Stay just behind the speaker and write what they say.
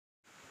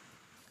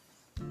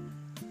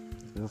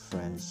Hello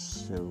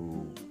friends,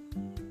 so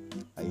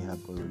I have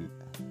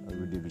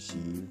already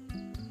received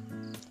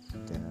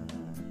the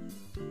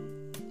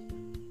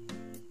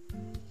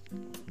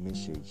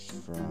message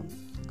from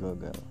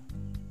Google.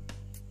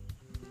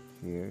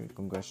 Here,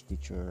 congrats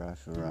teacher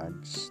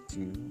Rags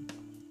 2.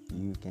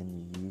 You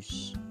can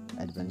use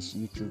advanced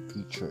YouTube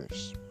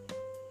features.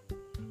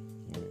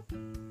 Here,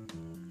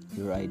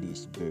 your ID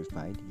is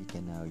verified. You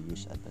can now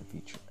use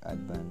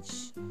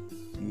advanced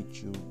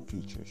YouTube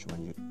features.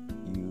 When you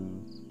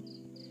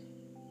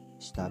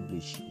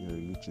establish your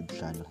YouTube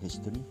channel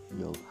history,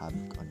 you'll have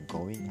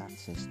ongoing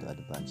access to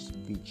advanced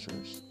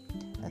features.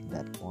 At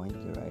that point,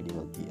 your ID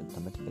will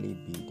automatically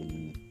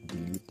be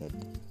deleted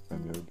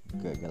from your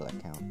Google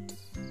account.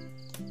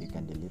 You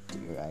can delete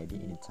your ID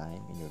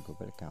anytime in your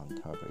Google account.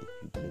 However, if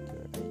you delete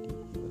your ID,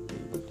 you will be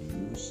able to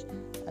use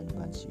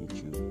advanced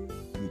YouTube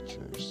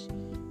features.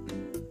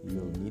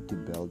 You'll need to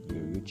build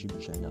your YouTube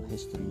channel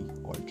history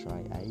or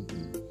try ID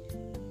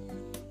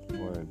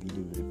or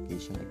video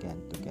verification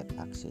again to get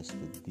access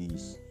to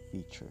these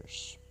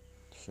features.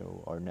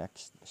 So our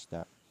next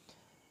step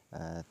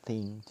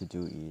thing to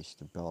do is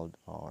to build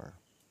our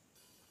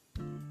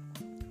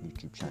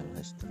YouTube channel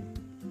history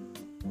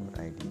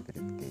or ID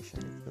verification.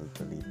 If you'll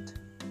delete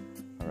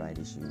our ID,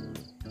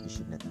 you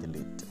should not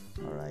delete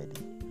our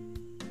ID.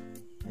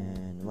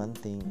 And one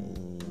thing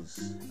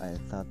is, I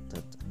thought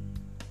that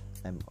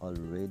I'm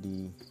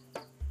already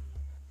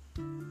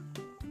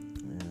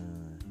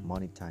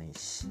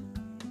monetized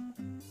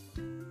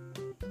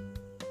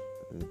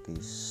with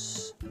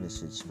this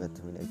message, but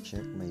when I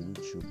check my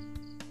YouTube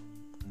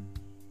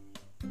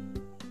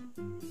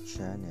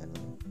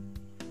channel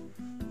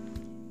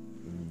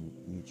in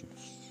YouTube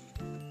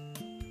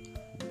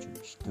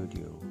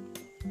Studio,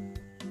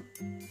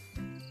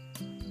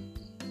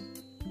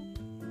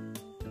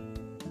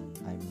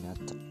 I'm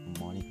not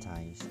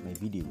monetized. My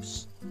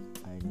videos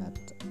are not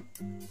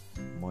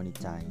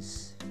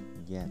monetized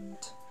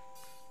yet.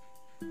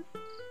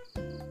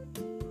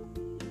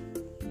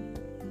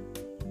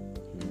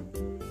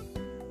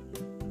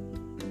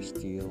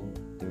 Still,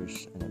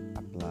 there's an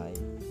apply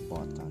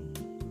button,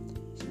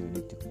 so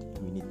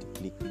we need to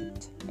click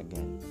it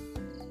again.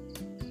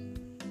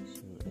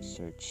 So I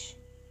search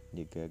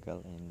the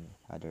Google and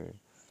other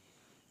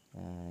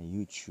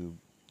YouTube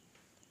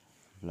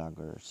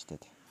vloggers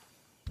that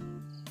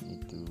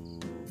need to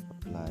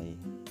apply,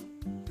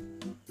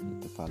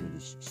 need to follow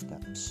these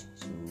steps.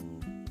 So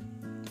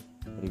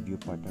review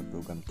partner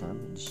program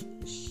terms.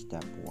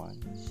 Step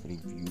 1 is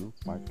review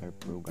partner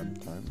program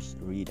terms.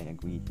 Read and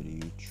agree to the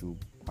YouTube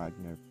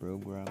partner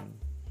program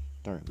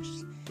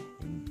terms.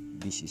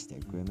 And this is the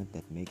agreement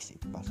that makes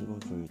it possible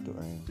for you to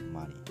earn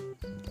money.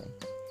 Okay.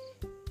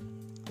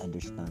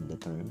 Understand the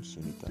terms.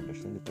 You need to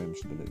understand the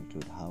terms below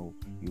include how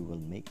you will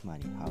make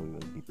money, how you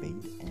will be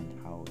paid, and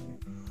how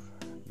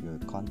your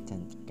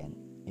content can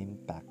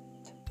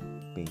impact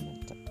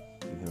payment.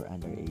 If you're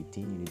under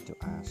 18, you need to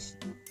ask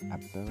a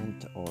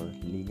parent or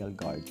legal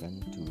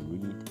guardian to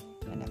read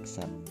and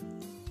accept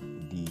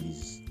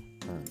these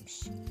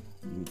terms.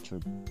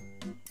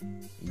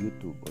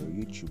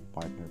 YouTube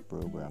partner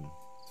program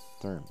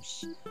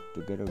terms,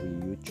 together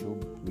with the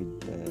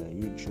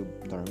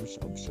YouTube terms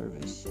of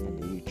service and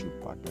the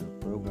YouTube partner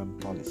program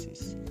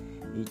policies,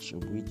 each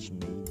of which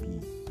may be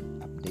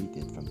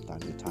updated from time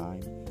to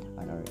time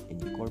and are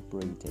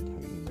incorporated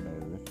herein by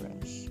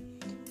reference.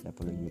 The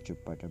following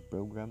YouTube partner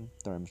program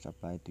terms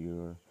apply to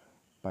your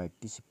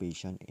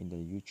participation in the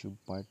YouTube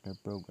partner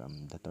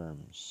program. The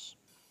terms.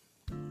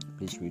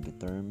 Please read the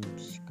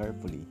terms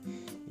carefully.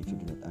 If you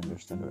do not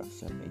understand or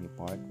accept any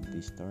part of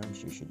these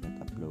terms, you should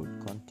not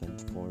upload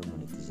content for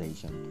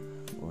monetization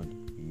on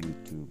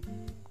YouTube.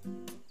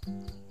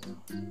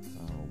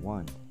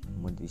 1.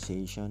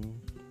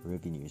 Monetization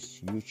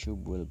revenues.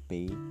 YouTube will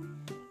pay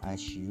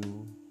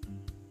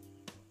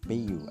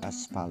you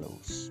as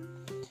follows.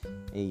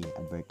 A.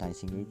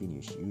 Advertising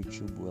revenues.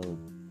 YouTube will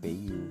pay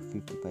you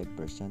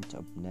 55%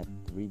 of net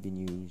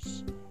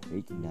revenues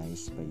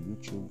recognized by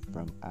YouTube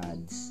from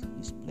ads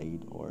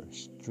displayed or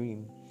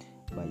streamed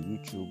by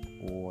YouTube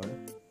or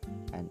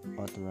an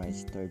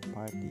authorized third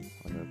party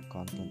on your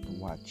content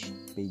watch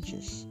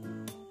pages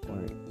or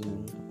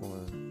in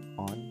or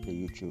on the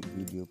YouTube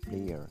video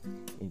player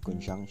in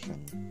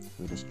conjunction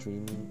with the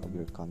streaming of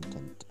your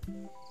content.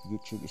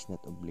 YouTube is not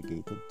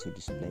obligated to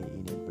display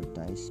any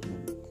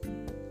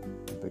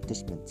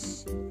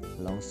advertisements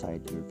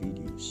alongside your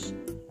videos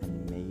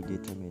and may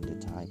determine the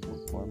type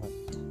of format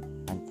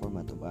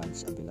of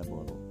ads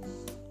available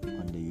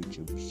on the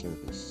YouTube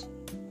service.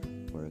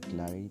 For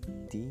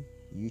clarity,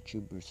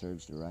 YouTube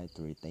reserves the right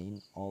to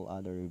retain all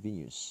other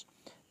revenues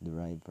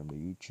derived from the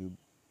YouTube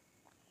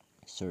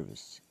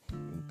service,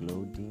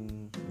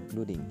 including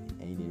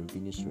any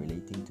revenues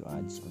relating to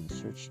ads on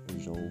search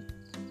result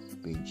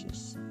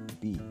pages.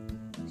 B.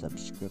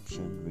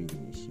 Subscription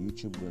revenues.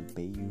 YouTube will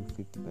pay you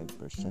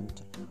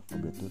 55%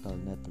 of the total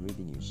net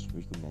revenues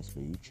recognized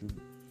by YouTube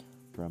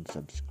from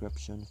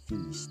subscription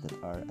fees that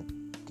are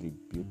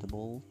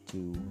attributable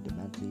to the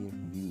monthly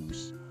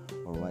views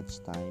or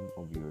watch time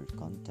of your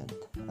content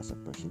as a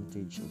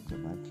percentage of the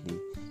monthly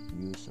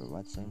views or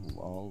watch time of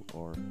all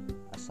or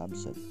a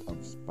subset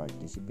of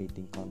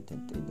participating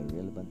content in the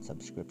relevant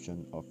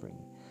subscription offering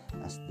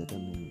as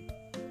determined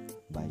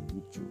by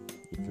YouTube.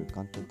 If your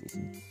content is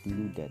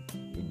included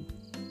in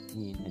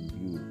and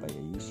viewed by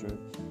a user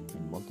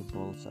in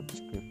multiple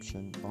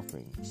subscription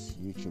offerings,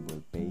 YouTube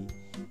will pay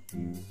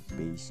you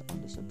based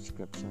on the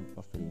subscription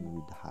offering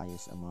with the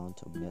highest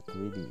amount of net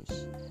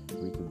revenues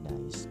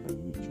recognized by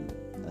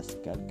YouTube as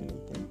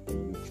calculated by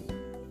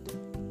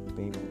YouTube.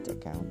 Payment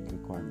account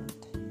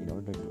requirement. In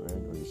order to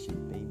earn or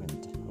receive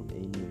payment of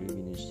any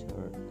revenues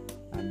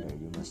under,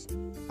 you must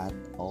at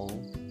all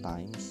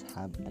times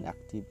have an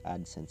active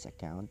AdSense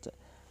account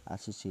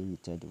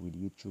associated with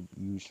YouTube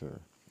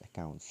user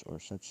accounts or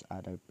such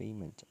other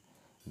payment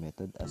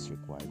method as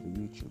required by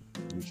YouTube.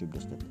 YouTube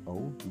does not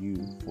owe you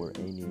for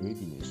any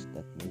revenues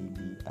that may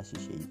be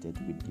associated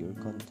with your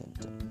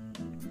content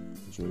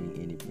during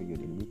any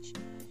period in which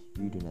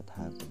you do not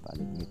have a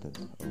valid method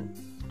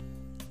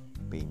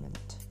of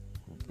payment.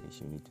 Okay,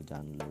 so you need to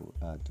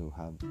download to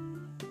have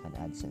an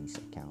AdSense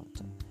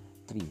account.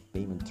 3.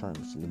 Payment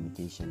terms,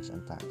 limitations,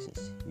 and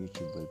taxes.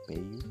 YouTube will pay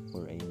you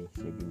for any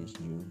revenues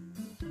due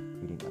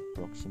within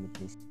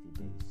approximately 60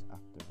 days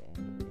after the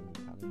end of any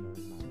calendar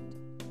month,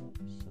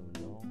 so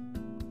long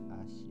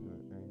as your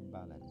earned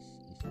balance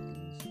is at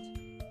least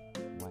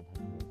 $100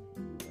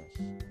 or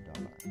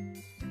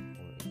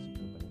its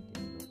equivalent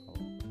in local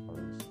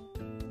currency.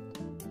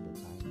 At the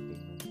time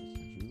payment is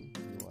due,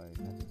 you are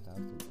not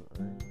entitled to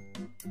earn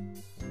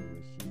or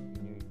receive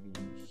any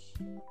revenues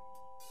in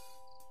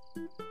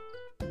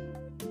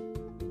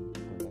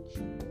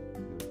connection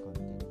with your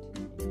content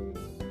in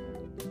any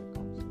of the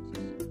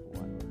circumstances of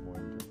one or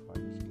more third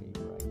parties claim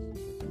rights to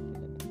certain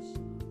elements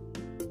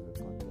of your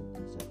content,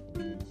 except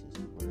in cases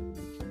where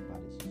YouTube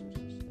policies or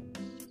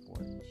systems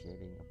support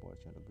sharing a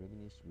portion of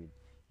revenues with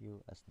you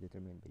as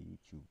determined by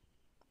YouTube.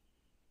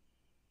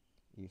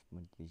 If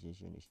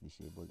monetization is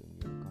disabled in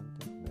your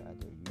content by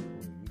either you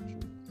or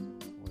YouTube,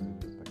 or your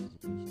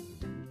participation in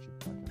the YouTube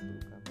Partner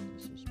Program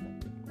is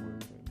suspended or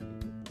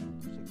terminated pursuant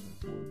to Section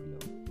 4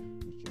 below,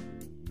 YouTube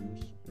will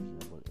use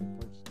reasonable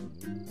efforts to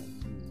notify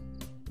you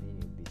if any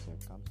of these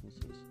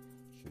circumstances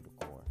should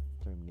occur.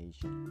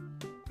 Termination.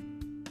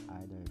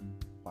 Either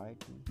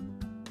party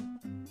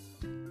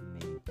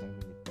may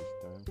terminate these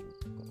terms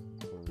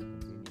for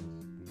convenience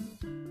with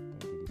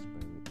 30 days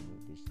prior written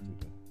notice to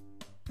the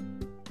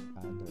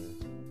other,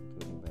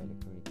 including by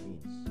electronic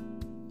means.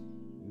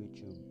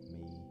 YouTube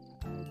may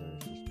either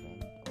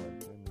suspend or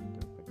terminate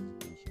your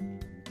participation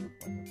in YouTube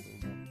Partner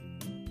Program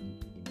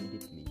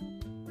immediately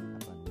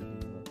upon written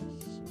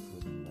notice,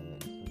 including by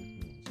electronic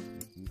means.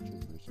 If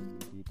YouTube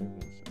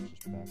determines or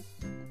suspects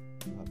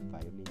that you have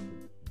violated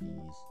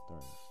these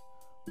terms,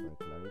 for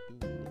clarity, in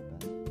the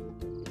event of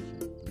the termination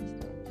of these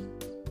terms,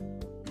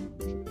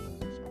 YouTube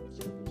terms of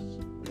service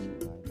will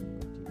survive and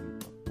continue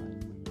to apply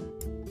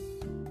for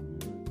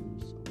your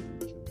use of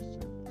YouTube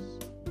service.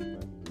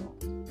 Governing law.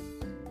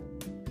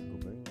 The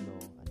governing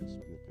law and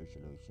dispute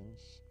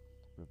resolutions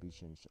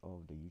provisions of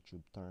the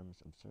YouTube terms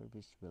of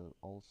service will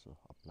also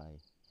apply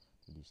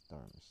to these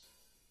terms.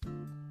 6.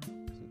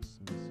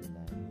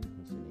 Miscellaneous.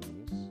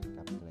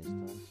 Capitalized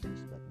terms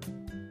used but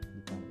not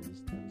defined in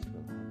these terms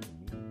will have the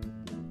meaning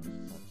given to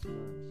such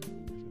terms in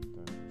the YouTube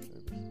terms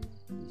of service.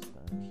 These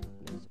terms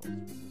replace all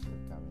previous or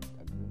current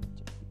agreement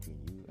between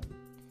you and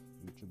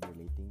YouTube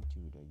relating to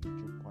the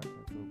YouTube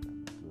Partner Program,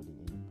 including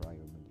any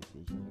prior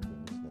monetization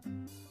agreements that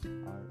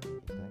are in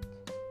effect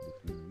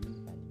between you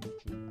and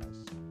YouTube as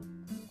of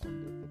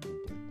the effective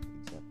date,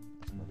 except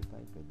as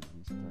modified by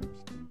these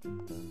terms. The YouTube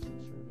terms of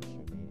service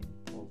remain in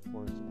full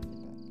force and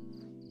effect.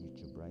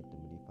 YouTube right to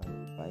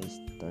modify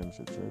terms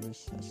of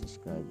service as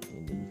described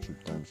in the YouTube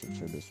terms of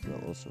service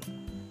will also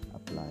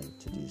apply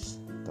to these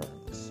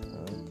terms.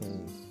 Okay,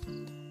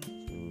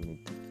 so we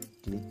need to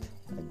click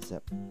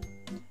accept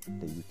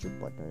the YouTube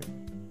Partner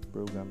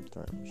Program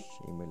terms,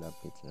 email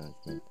updates,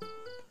 announcement.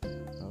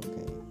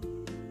 Okay,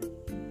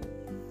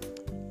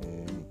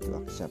 and need to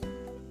accept.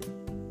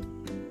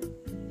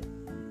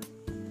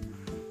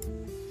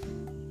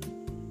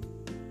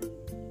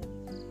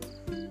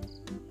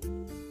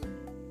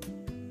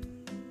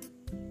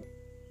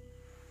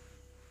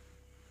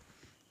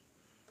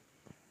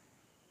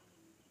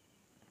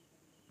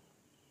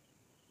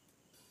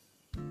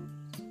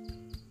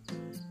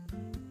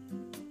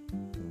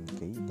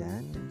 Okay,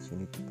 then so you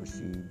need to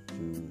proceed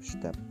to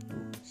step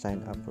 2.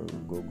 Sign up for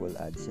Google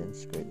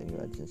AdSense. Create a new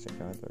AdSense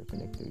account or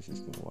connect the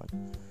existing one.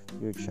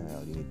 Your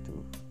channel, you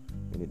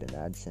need an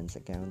AdSense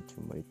account to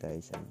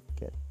monetize and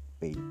get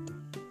paid.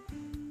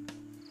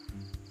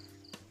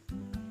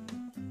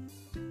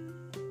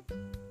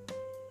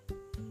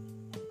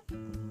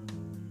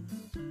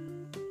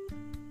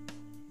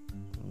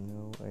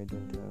 No, I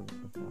don't have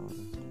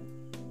account.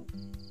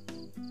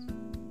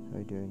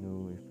 How do I know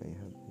if I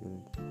have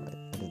built? I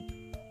think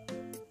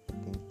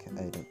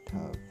I don't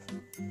have,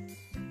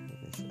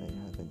 because I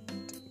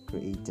haven't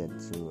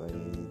created, so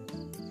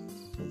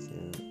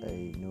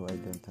I know I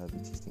don't have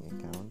existing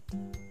account.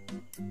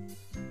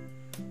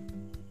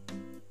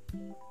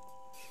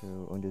 So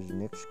on the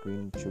next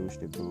screen, choose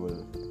the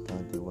Google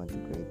account you want to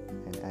create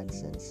an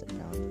AdSense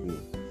account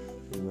with.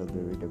 You will be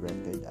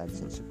redirected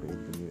AdSense to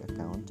create the new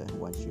account.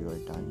 Once you are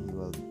done, you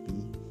will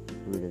be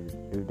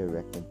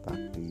redirected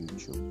back to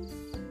YouTube.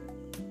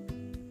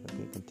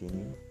 Okay,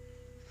 continue.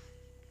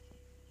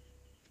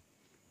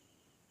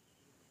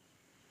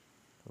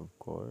 Of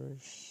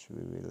course,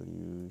 we will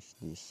use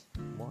this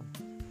one.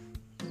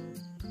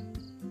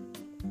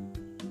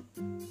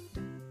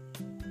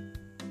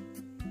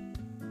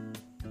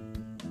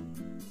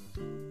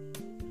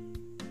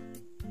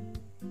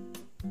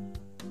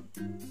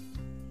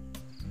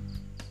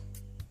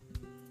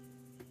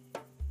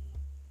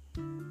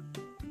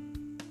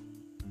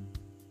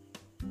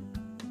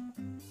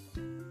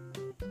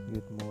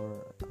 Get more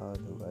out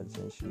of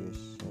AdSense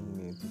use and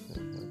me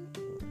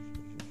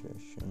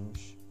suggestions.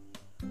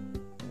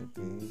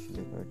 Okay,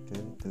 select our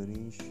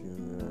territory.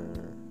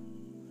 Sure,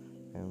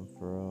 I'm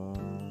from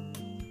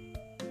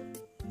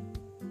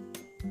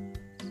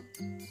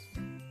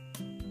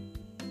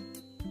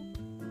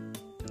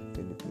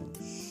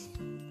Philippines.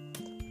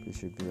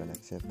 Please review and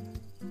accept.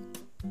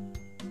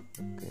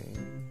 Okay.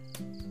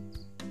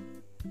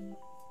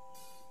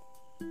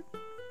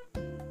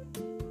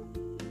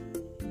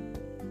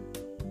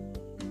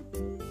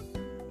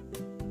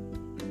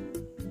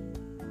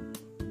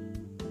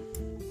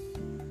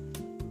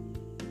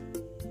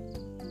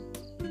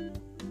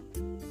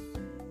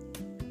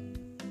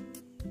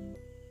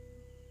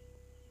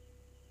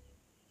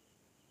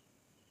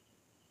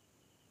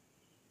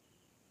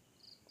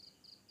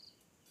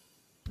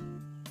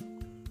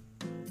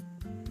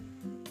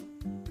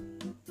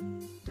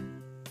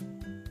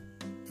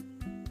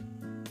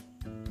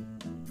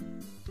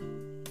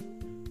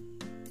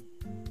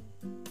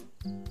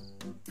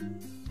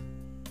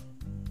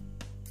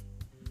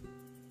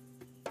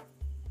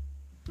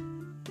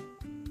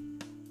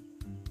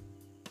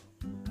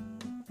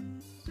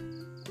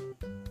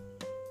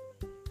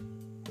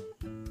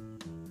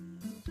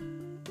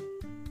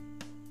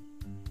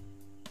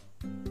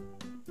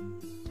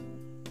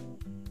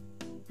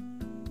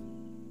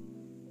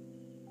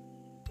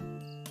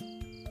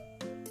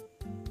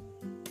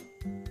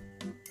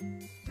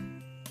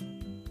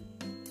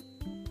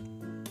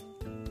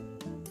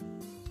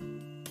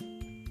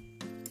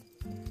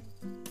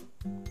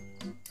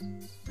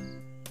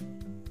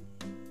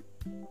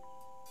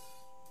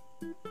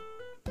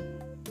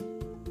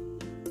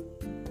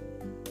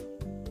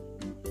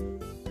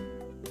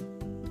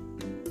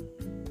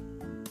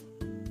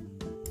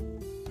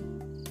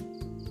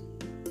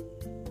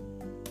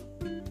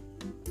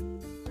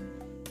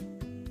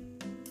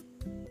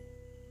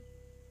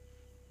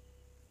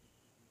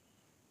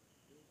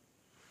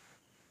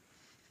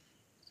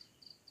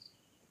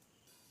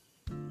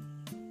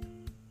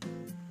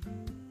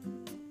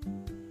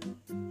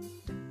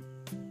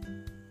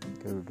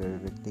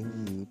 Redirecting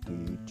you to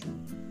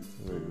YouTube.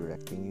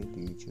 Redirecting you to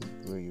YouTube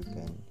where you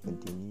can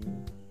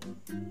continue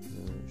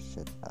your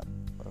setup.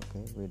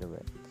 Okay,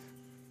 redirect.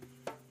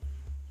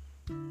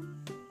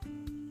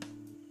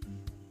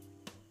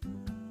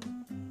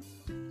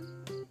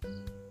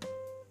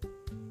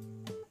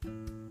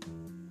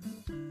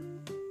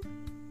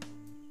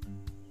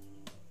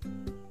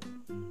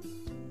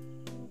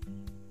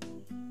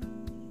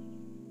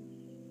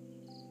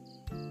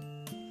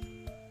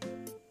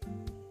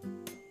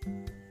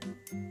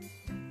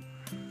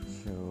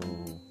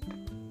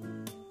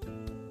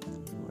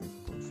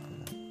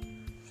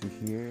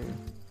 Here,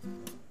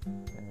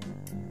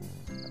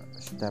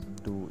 step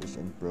 2 is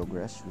in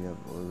progress. We have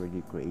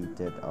already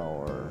created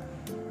our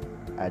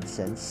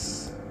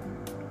AdSense.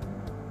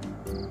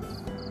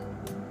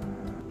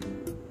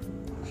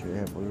 So I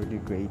have already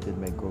created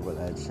my Google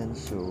AdSense,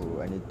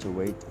 so I need to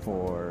wait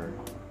for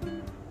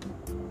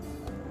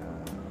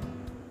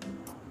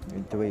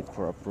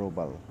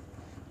approval.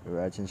 Your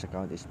AdSense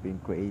account is being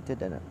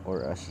created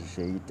or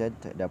associated.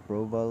 The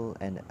approval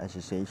and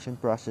association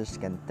process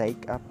can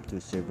take up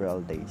to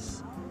several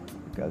days.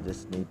 Okay, I'll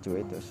just need to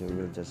wait, so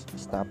we'll just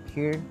stop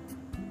here.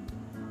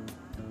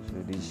 So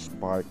this is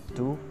part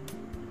 2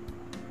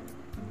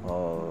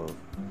 of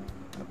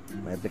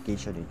my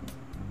application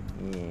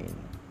in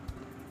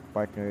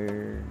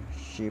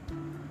partnership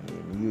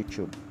in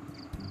YouTube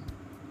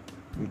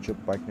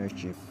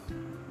partnership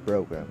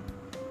program.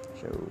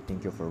 So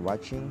thank you for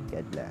watching.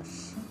 God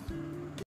bless.